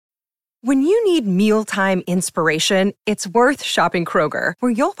When you need mealtime inspiration, it's worth shopping Kroger,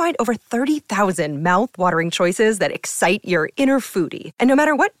 where you'll find over 30,000 mouth-watering choices that excite your inner foodie. And no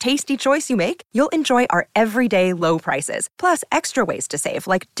matter what tasty choice you make, you'll enjoy our everyday low prices, plus extra ways to save,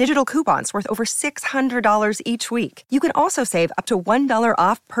 like digital coupons worth over $600 each week. You can also save up to $1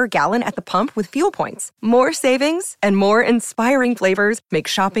 off per gallon at the pump with fuel points. More savings and more inspiring flavors make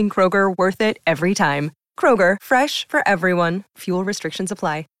shopping Kroger worth it every time. Kroger, fresh for everyone. Fuel restrictions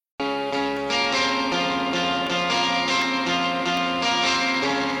apply.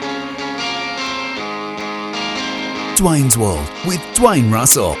 Dwayne's World with Dwayne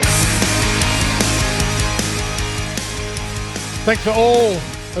Russell. Thanks for all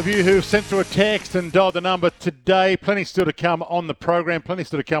of you who've sent through a text and dialed the number today. Plenty still to come on the program, plenty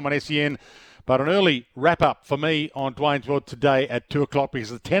still to come on SEN, but an early wrap-up for me on Dwayne's World today at 2 o'clock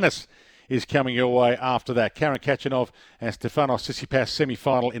because the tennis is coming your way after that. Karen Khachanov and Stefanos Tsitsipas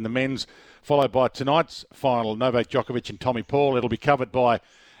semi-final in the men's, followed by tonight's final, Novak Djokovic and Tommy Paul. It'll be covered by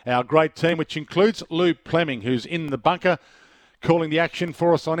our great team, which includes Lou Plemming, who's in the bunker, calling the action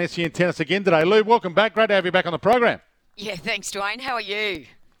for us on SEN Tennis again today. Lou, welcome back. Great to have you back on the program. Yeah, thanks, Dwayne. How are you?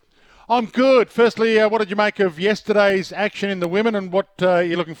 I'm good. Firstly, what did you make of yesterday's action in the women, and what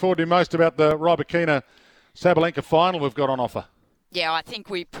you're looking forward to most about the Rybakina-Sabalenka final we've got on offer? Yeah, I think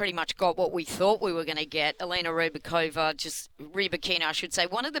we pretty much got what we thought we were going to get. Elena Rybakina, I should say,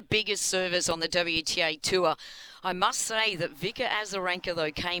 one of the biggest servers on the WTA Tour. I must say that Vika Azarenka, though,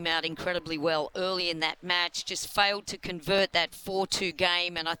 came out incredibly well early in that match, just failed to convert that 4-2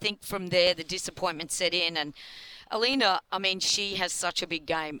 game, and I think from there the disappointment set in. And Elena, I mean, she has such a big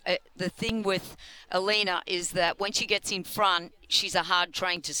game. The thing with Elena is that when she gets in front, she's a hard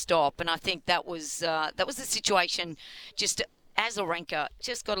train to stop, and I think that was the situation. Just Azarenka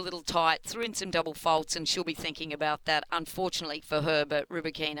just got a little tight, threw in some double faults, and she'll be thinking about that, unfortunately for her, but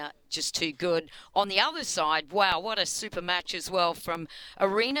Rybakina just too good. On the other side, wow, what a super match as well from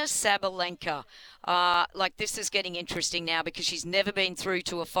Aryna Sabalenka. This is getting interesting now because she's never been through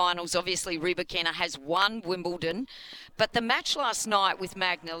to a finals. Obviously, Rybakina has won Wimbledon, but the match last night with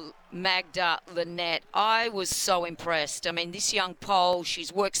Magda Linette, I was so impressed. I mean, this young Pole,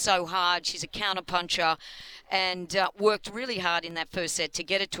 she's worked so hard. She's a counterpuncher and worked really hard in that first set to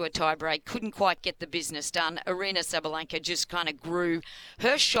get it to a tiebreak. Couldn't quite get the business done. Aryna Sabalenka just kind of grew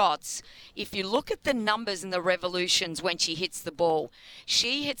her shots. If you look at the numbers and the revolutions when she hits the ball,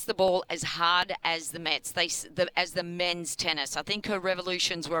 she hits the ball as hard as the Mets, as the men's tennis. I think her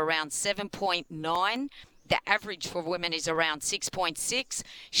revolutions were around 7.9. The average for women is around 6.6.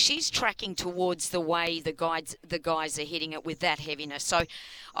 She's tracking towards the way the guys are hitting it with that heaviness. So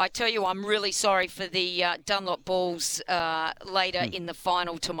I tell you, I'm really sorry for the Dunlop Bulls later in the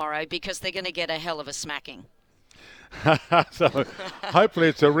final tomorrow because they're going to get a hell of a smacking. So hopefully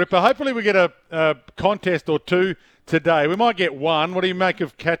it's a ripper. Hopefully we get a contest or two today. We might get one. What do you make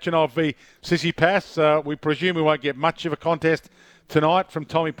of Khachanov v Tsitsipas? We presume we won't get much of a contest tonight from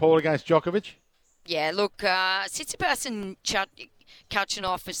Tommy Paul against Djokovic. Yeah, look, Tsitsipas and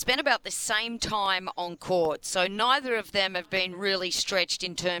Khachanov have spent about the same time on court, so neither of them have been really stretched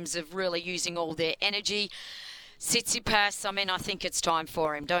in terms of really using all their energy. Tsitsipas, I mean, I think it's time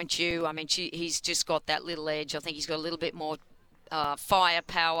for him, don't you? I mean, he's just got that little edge. I think he's got a little bit more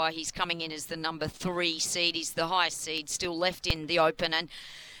firepower. He's coming in as the number 3 seed. He's the highest seed still left in the Open, and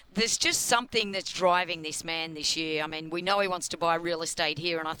there's just something that's driving this man this year. I mean, we know he wants to buy real estate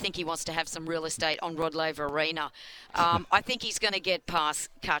here, and I think he wants to have some real estate on Rod Laver Arena. I think he's going to get past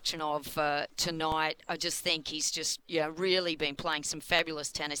Khachanov tonight. I just think he's just really been playing some fabulous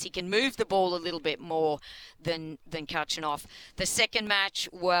tennis. He can move the ball a little bit more than Khachanov. The second match,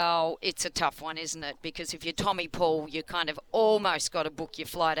 well, it's a tough one, isn't it? Because if you're Tommy Paul, you kind of almost got to book your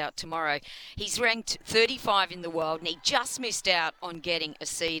flight out tomorrow. He's ranked 35 in the world, and he just missed out on getting a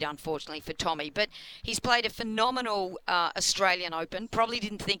seed, unfortunately, for Tommy. But he's played a phenomenal Australian Open. Probably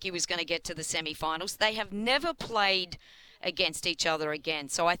didn't think he was going to get to the semi-finals. They have never played against each other again.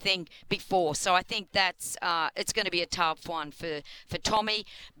 So I think that's it's going to be a tough one for Tommy.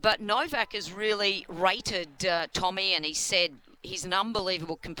 But Novak has really rated Tommy, and he said he's an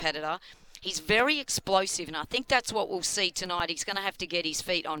unbelievable competitor. He's very explosive, and I think that's what we'll see tonight. He's going to have to get his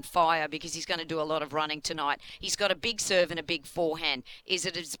feet on fire because he's going to do a lot of running tonight. He's got a big serve and a big forehand. Is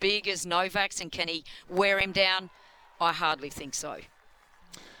it as big as Novak's, and can he wear him down? I hardly think so.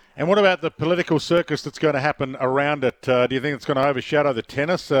 And what about the political circus that's going to happen around it? Do you think it's going to overshadow the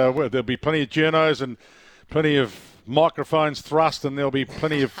tennis? There'll be plenty of journos and plenty of microphones thrust, and there'll be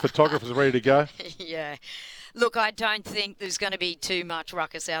plenty of photographers ready to go. Yeah. Look, I don't think there's going to be too much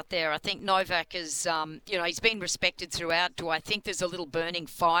ruckus out there. I think Novak is, he's been respected throughout. Do I think there's a little burning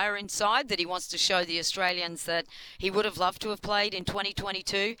fire inside that he wants to show the Australians that he would have loved to have played in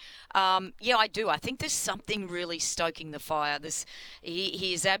 2022? Yeah, I do. I think there's something really stoking the fire.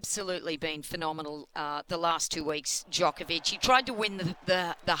 He has absolutely been phenomenal the last 2 weeks, Djokovic. He tried to win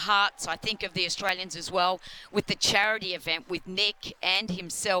the hearts, I think, of the Australians as well with the charity event with Nick and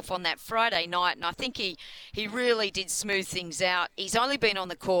himself on that Friday night. And I think he really did smooth things out. He's only been on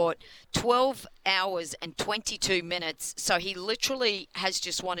the court 12 hours and 22 minutes. So he literally has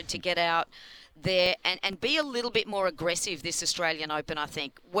just wanted to get out there and be a little bit more aggressive this Australian Open, I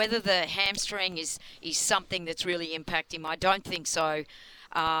think. Whether the hamstring is something that's really impacting him, I don't think so.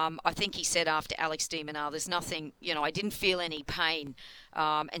 I think he said after Alex de Minaur, there's nothing, I didn't feel any pain.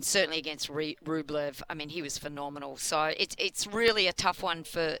 And certainly against Rublev, I mean, he was phenomenal. So it's really a tough one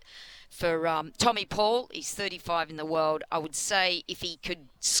for Tommy Paul. He's 35 in the world. I would say if he could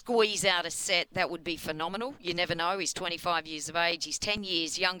squeeze out a set, that would be phenomenal. You never know. He's 25 years of age. He's 10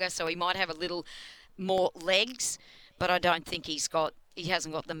 years younger, so he might have a little more legs. But I don't think he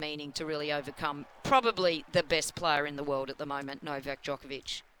hasn't got the meaning to really overcome probably the best player in the world at the moment, Novak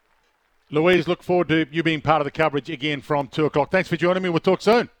Djokovic. Louise, look forward to you being part of the coverage again from 2 o'clock. Thanks for joining me. We'll talk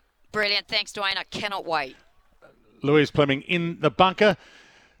soon. Brilliant. Thanks, Dwayne. I cannot wait. Louise Fleming in the bunker.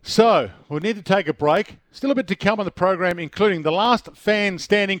 So, we'll need to take a break. Still a bit to come on the program, including the last fan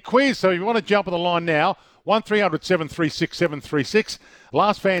standing quiz. So if you want to jump on the line now, 1300 736 736.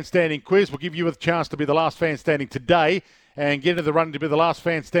 Last fan standing quiz will give you a chance to be the last fan standing today and get into the running to be the last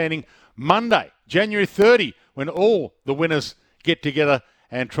fan standing Monday, January 30, when all the winners get together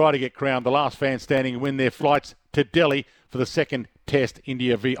and try to get crowned the last fan standing and win their flights to Delhi for the second test,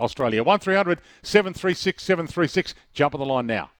 India v Australia. 1300 736 736. Jump on the line now.